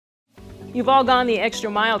You've all gone the extra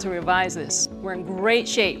mile to revise this. We're in great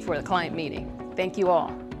shape for the client meeting. Thank you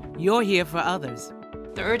all. You're here for others.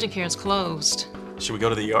 The urgent care is closed. Should we go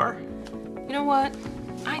to the ER? You know what?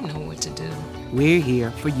 I know what to do. We're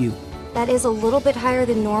here for you. That is a little bit higher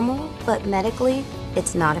than normal, but medically,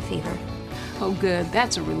 it's not a fever. Oh, good.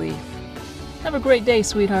 That's a relief. Have a great day,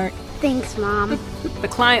 sweetheart. Thanks, Mom. The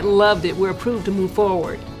client loved it. We're approved to move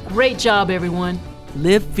forward. Great job, everyone.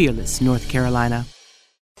 Live fearless, North Carolina.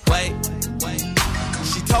 Wait.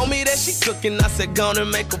 She told me that she cooking. I said, gonna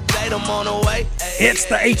make a plate. I'm on her way. It's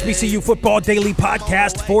the HBCU Football Daily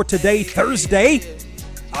Podcast for today, Thursday,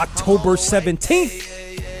 October 17th.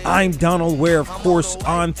 I'm Donald Ware. Of course,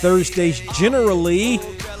 on Thursdays, generally,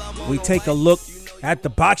 we take a look at the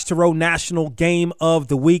Box to Row National Game of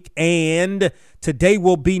the Week, and today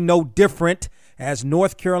will be no different as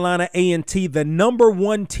North Carolina A&T, the number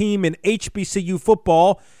one team in HBCU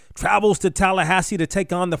football, travels to Tallahassee to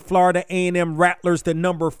take on the Florida A&M Rattlers, the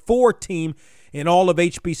number 4 team in all of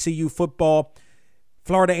HBCU football.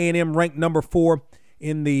 Florida A&M ranked number 4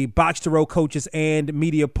 in the Box to Row coaches and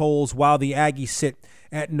media polls, while the Aggies sit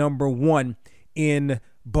at number 1 in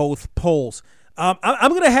both polls. I'm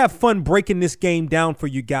going to have fun breaking this game down for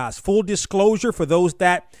you guys. Full disclosure, for those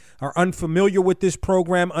that are unfamiliar with this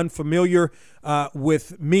program, unfamiliar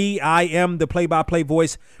with me, I am the play-by-play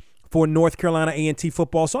voice for North Carolina A&T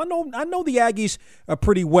football, so I know the Aggies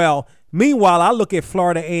pretty well. Meanwhile, I look at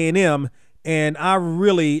Florida A&M, and I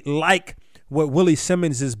really like what Willie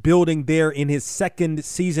Simmons is building there in his second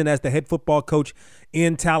season as the head football coach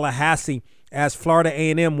in Tallahassee, as Florida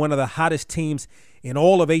A&M, one of the hottest teams in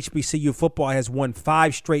all of HBCU football, has won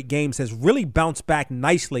 5 straight games, has really bounced back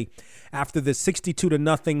nicely after the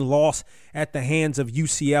 62-0 loss at the hands of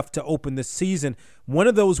UCF to open the season. One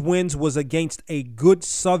of those wins was against a good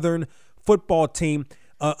Southern football team,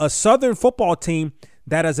 a Southern football team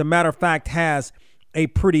that, as a matter of fact, has a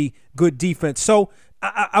pretty good defense. So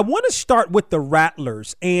I want to start with the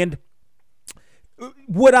Rattlers, and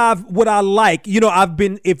what I like,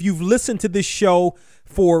 if you've listened to this show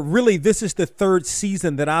for really, this is the 3rd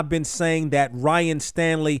season that I've been saying that Ryan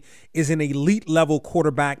Stanley is an elite level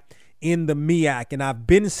quarterback in the MEAC. And I've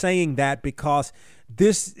been saying that because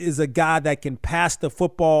this is a guy that can pass the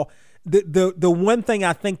football. The one thing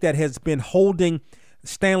I think that has been holding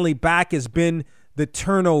Stanley back has been the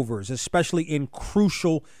turnovers, especially in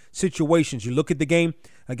crucial situations. You look at the game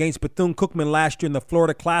against Bethune-Cookman last year in the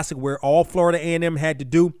Florida Classic, where all Florida A&M had to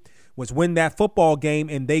do was win that football game,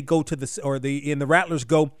 and they go to the Rattlers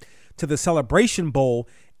go to the Celebration Bowl,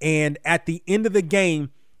 and at the end of the game,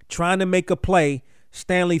 trying to make a play,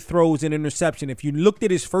 Stanley throws an interception. If you looked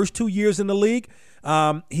at his first 2 years in the league,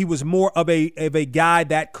 he was more of a guy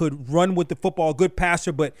that could run with the football, good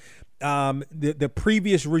passer, but the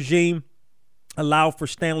previous regime allowed for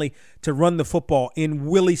Stanley to run the football. In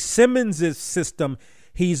Willie Simmons' system,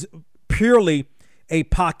 he's purely a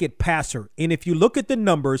pocket passer. And if you look at the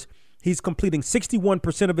numbers, he's completing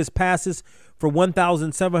 61% of his passes for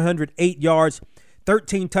 1,708 yards,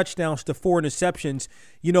 13 touchdowns to 4 interceptions.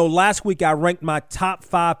 Last week I ranked my top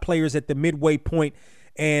 5 players at the midway point,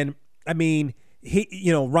 and I mean,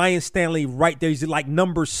 Ryan Stanley right there, he's like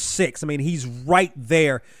number 6. I mean, he's right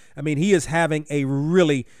there. I mean, he is having a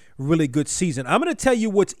really, really good season. I'm going to tell you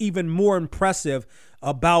what's even more impressive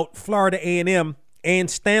about Florida A&M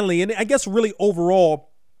and Stanley, and I guess really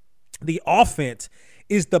overall the offense,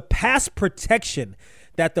 is the pass protection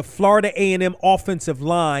that the Florida A&M offensive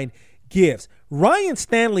line gives. Ryan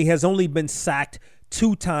Stanley has only been sacked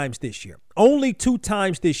 2 times this year. Only 2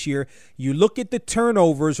 times this year. You look at the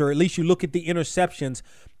turnovers, or at least you look at the interceptions,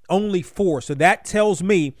 only 4. So that tells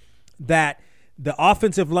me that the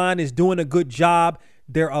offensive line is doing a good job.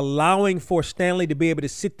 They're allowing for Stanley to be able to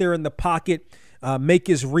sit there in the pocket, make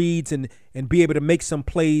his reads, and be able to make some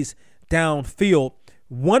plays downfield.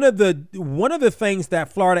 One of the things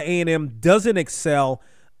that Florida A&M doesn't excel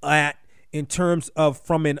at in terms of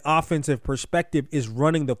from an offensive perspective is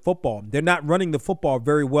running the football. They're not running the football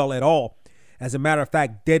very well at all. As a matter of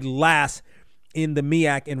fact, dead last in the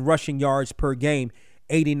MEAC in rushing yards per game,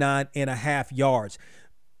 89.5 yards.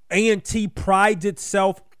 A&T prides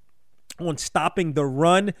itself on stopping the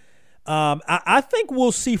run. I think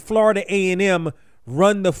we'll see Florida A&M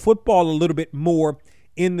run the football a little bit more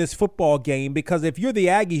in this football game, because if you're the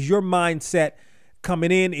Aggies, your mindset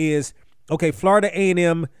coming in is, okay, Florida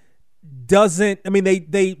A&M doesn't, I mean,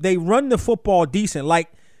 they run the football decent.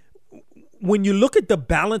 Like, when you look at the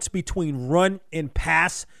balance between run and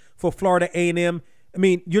pass for Florida A&M, I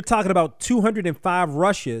mean, you're talking about 205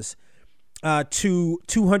 rushes to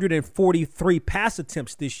 243 pass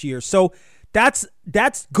attempts this year. So that's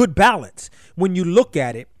good balance when you look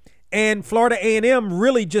at it. And Florida A&M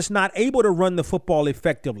really just not able to run the football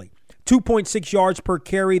effectively. 2.6 yards per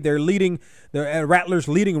carry. The Rattlers'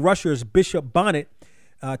 leading rusher is Bishop Bonnet,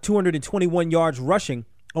 221 yards rushing,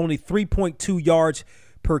 only 3.2 yards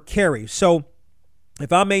per carry. So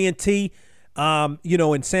if I'm A&T,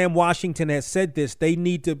 and Sam Washington has said this, they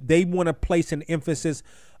want to place an emphasis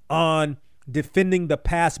on defending the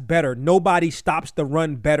pass better. Nobody stops the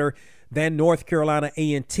run better than North Carolina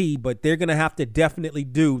A&T, but they're going to have to the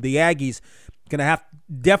Aggies going to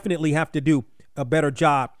definitely have to do a better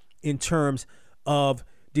job in terms of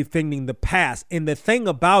defending the pass. And the thing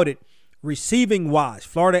about it, receiving-wise,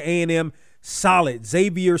 Florida A&M solid.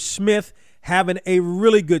 Xavier Smith having a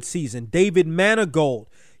really good season. David Manigault,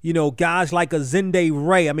 guys like a Zende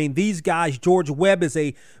Ray. I mean, these guys, George Webb is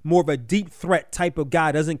more of a deep threat type of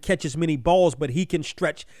guy. Doesn't catch as many balls, but he can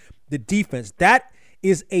stretch the defense. That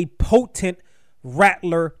is a potent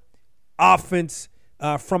Rattler offense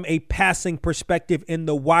from a passing perspective, and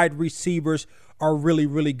the wide receivers are really,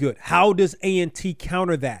 really good. How does A&T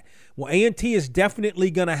counter that? Well, A&T is definitely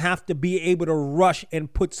going to have to be able to rush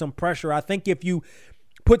and put some pressure. I think if you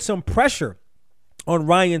put some pressure on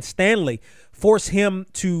Ryan Stanley, force him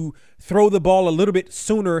to throw the ball a little bit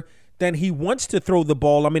sooner than he wants to throw the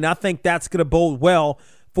ball, I think that's going to bode well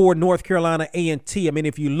for North Carolina A&T.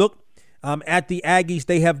 If you look at the Aggies,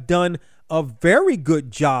 they have done a very good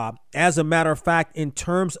job, as a matter of fact, in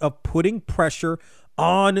terms of putting pressure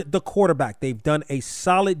on the quarterback. They've done a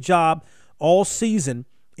solid job all season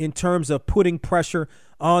in terms of putting pressure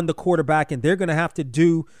on the quarterback, and they're going to have to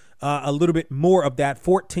do a little bit more of that.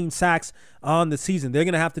 14 sacks on the season. They're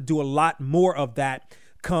going to have to do a lot more of that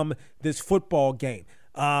come this football game.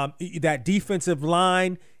 That defensive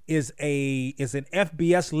line is an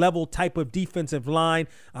FBS level type of defensive line.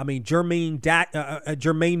 Jermaine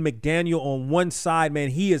McDaniel on one side, man,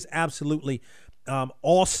 he is absolutely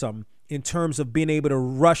awesome in terms of being able to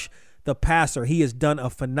rush the passer. He has done a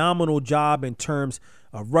phenomenal job in terms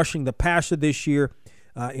of rushing the passer this year,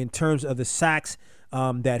 in terms of the sacks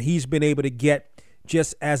that he's been able to get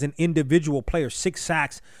just as an individual player. 6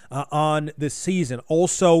 sacks on the season.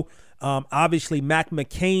 Also, obviously, Mac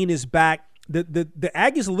McCain is back. The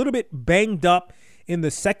Aggies a little bit banged up in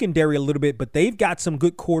the secondary a little bit, but they've got some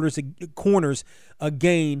good corners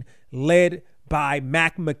again, led by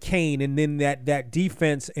Mac McCain, and then that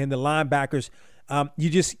defense and the linebackers.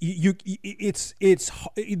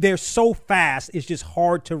 They're so fast. It's just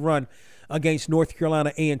hard to run against North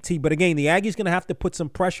Carolina A&T. But again, the Aggies going to have to put some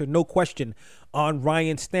pressure, no question, on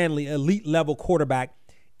Ryan Stanley, elite level quarterback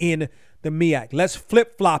in the MEAC. Let's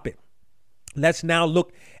flip-flop it. Let's now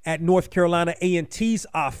look at North Carolina A&T's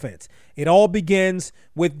offense. It all begins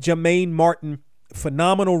with Jermaine Martin,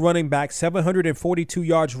 phenomenal running back, 742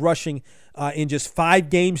 yards rushing in just 5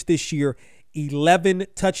 games this year, 11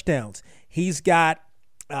 touchdowns. He's got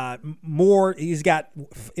more. He's got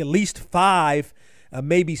at least 5,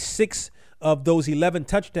 maybe 6 of those 11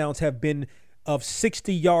 touchdowns have been of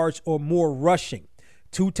 60 yards or more rushing.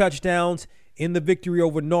 2 touchdowns in the victory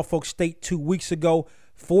over Norfolk State 2 weeks ago.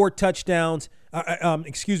 4 touchdowns.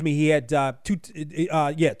 He had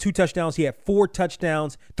 2 touchdowns. He had 4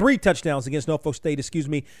 touchdowns, 3 touchdowns against Norfolk State.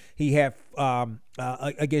 He had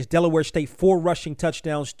against Delaware State 4 rushing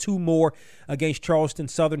touchdowns, 2 more against Charleston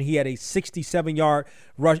Southern. He had a 67-yard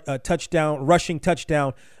rushing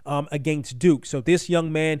touchdown against Duke. So this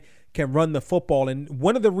young man can run the football, and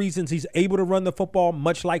one of the reasons he's able to run the football,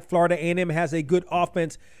 much like Florida A&M has a good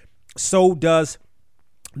offense, so does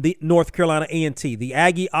the North Carolina A&T. The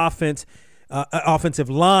Aggie offensive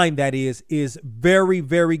line, that is very,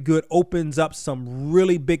 very good. Opens up some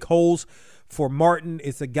really big holes for Martin.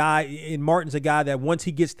 Martin's a guy that once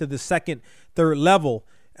he gets to the second, third level,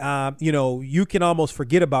 you can almost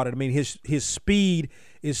forget about it. His speed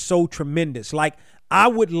is so tremendous. Like, I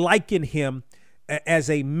would liken him as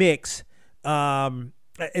a mix.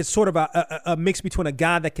 It's sort of a mix between a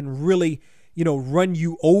guy that can really, run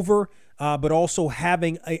you over, but also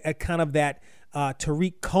having a kind of that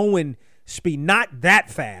Tariq Cohen speed. Not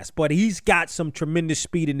that fast, but he's got some tremendous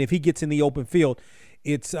speed, and if he gets in the open field,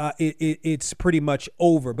 it's pretty much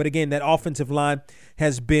over. But again, that offensive line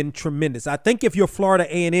has been tremendous. I think if you're Florida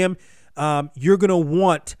A&M, you're going to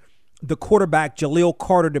want the quarterback, Jaleel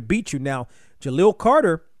Carter, to beat you. Now, Jaleel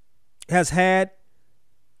Carter has had,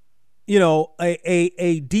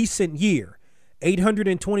 a decent year.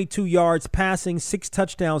 822 yards passing, 6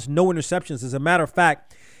 touchdowns, no interceptions. As a matter of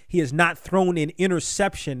fact, he has not thrown an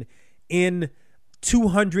interception in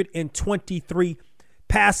 223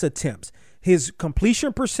 pass attempts. His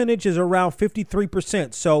completion percentage is around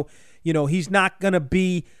 53%. So, he's not going to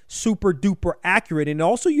be super duper accurate. And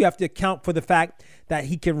also you have to account for the fact that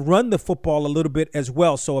he can run the football a little bit as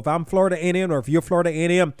well. So if I'm Florida A&M, or if you're Florida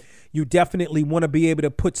A&M, you definitely want to be able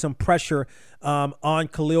to put some pressure on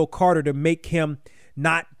Khalil Carter to make him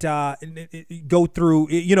not go through,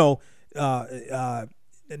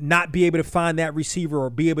 not be able to find that receiver or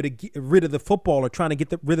be able to get rid of the football, or trying to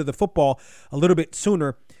get rid of the football a little bit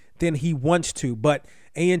sooner than he wants to. But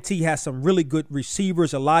A&T has some really good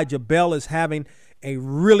receivers. Elijah Bell is having a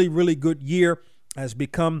really, really good year, has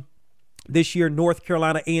become this year North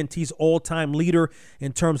Carolina A&T's all-time leader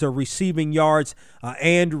in terms of receiving yards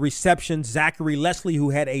and receptions. Zachary Leslie,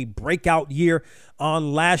 who had a breakout year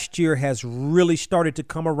on last year, has really started to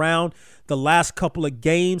come around the last couple of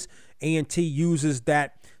games. A&T uses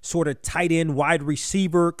that sort of tight end wide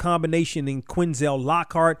receiver combination in Quinzel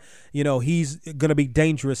Lockhart. He's going to be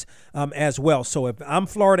dangerous as well. So if I'm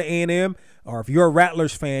Florida A&M, or if you're a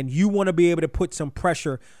Rattlers fan, you want to be able to put some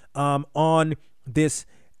pressure on this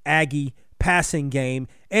Aggie passing game.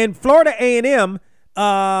 And Florida A&M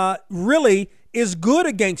really is good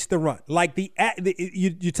against the run. Like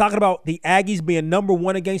you're talking about the Aggies being number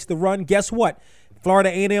 1 against the run. Guess what? Florida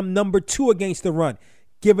A&M number 2 against the run,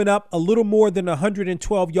 giving up a little more than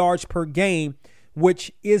 112 yards per game,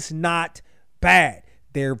 which is not bad.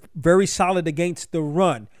 They're very solid against the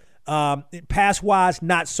run. Pass-wise,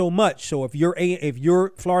 not so much. So if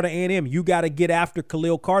you're Florida A&M, you got to get after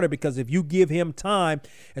Khalil Carter, because if you give him time,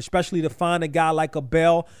 especially to find a guy like a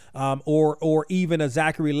Bell or even a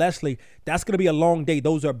Zachary Leslie, that's going to be a long day.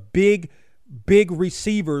 Those are big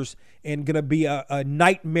receivers, and going to be a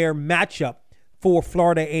nightmare matchup for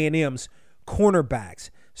Florida A&M's cornerbacks.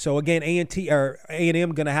 So again,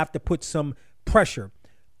 A&M going to have to put some pressure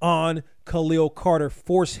on Khalil Carter,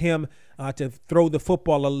 force him to throw the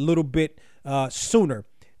football a little bit sooner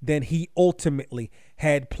than he ultimately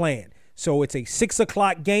had planned. So it's a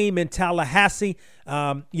 6:00 game in Tallahassee.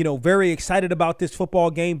 Very excited about this football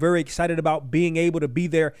game. Very excited about being able to be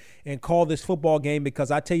there and call this football game, because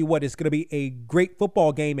I tell you what, it's going to be a great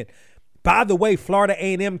football game. And by the way, Florida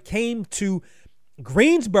A&M came to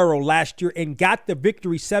Greensboro last year and got the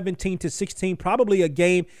victory 17-16. Probably a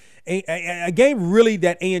game really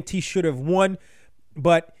that A&T should have won,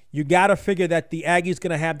 but you got to figure that the Aggies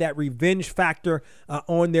going to have that revenge factor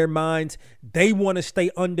on their minds. They want to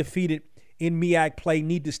stay undefeated in MEAC play,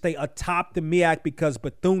 need to stay atop the MEAC, because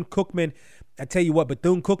Bethune-Cookman, I tell you what,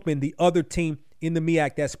 Bethune-Cookman, the other team in the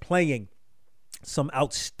MEAC that's playing some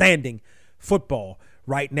outstanding football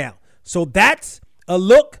right now. So that's a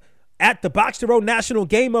look at the Box to Row National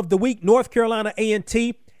Game of the Week. North Carolina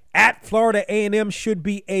A&T at Florida A&M should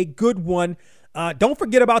be a good one. Don't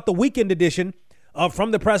forget about the weekend edition of From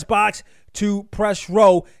the Press Box to Press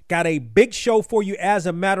Row. Got a big show for you. As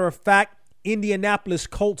a matter of fact, Indianapolis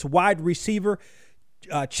Colts wide receiver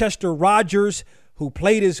Chester Rogers, who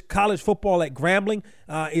played his college football at Grambling,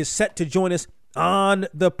 is set to join us on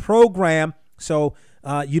the program. So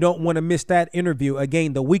you don't want to miss that interview.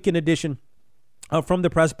 Again, the weekend edition of From the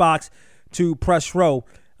Press Box to Press Row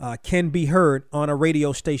can be heard on a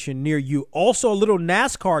radio station near you. Also, a little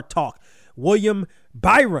NASCAR talk. William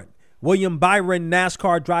Byron,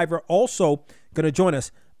 NASCAR driver, also going to join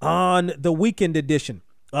us on the weekend edition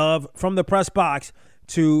of From the Press Box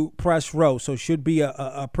to Press Row. So should be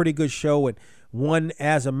a pretty good show, and one,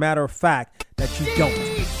 as a matter of fact, that you don't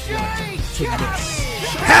want to miss.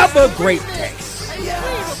 Have a great day.